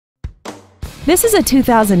This is a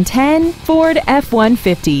 2010 Ford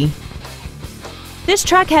F-150. This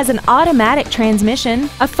truck has an automatic transmission,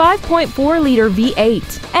 a 5.4-liter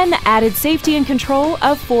V8, and the added safety and control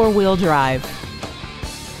of four-wheel drive.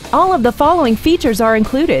 All of the following features are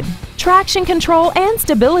included: traction control and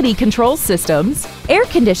stability control systems, air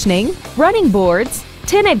conditioning, running boards,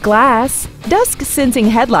 tinted glass, dusk-sensing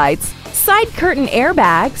headlights, side curtain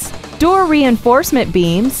airbags, door reinforcement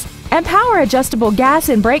beams, and power-adjustable gas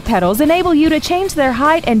and brake pedals enable you to change their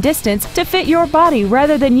height and distance to fit your body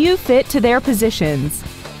rather than you fit to their positions.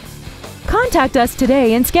 Contact us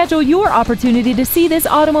today and schedule your opportunity to see this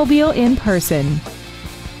automobile in person.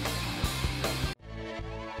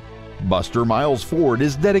 BusterMilesFord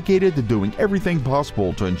is dedicated to doing everything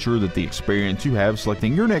possible to ensure that the experience you have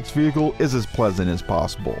selecting your next vehicle is as pleasant as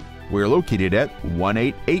possible. We're located at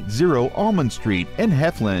 1880 Almon Street in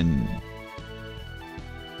Heflin.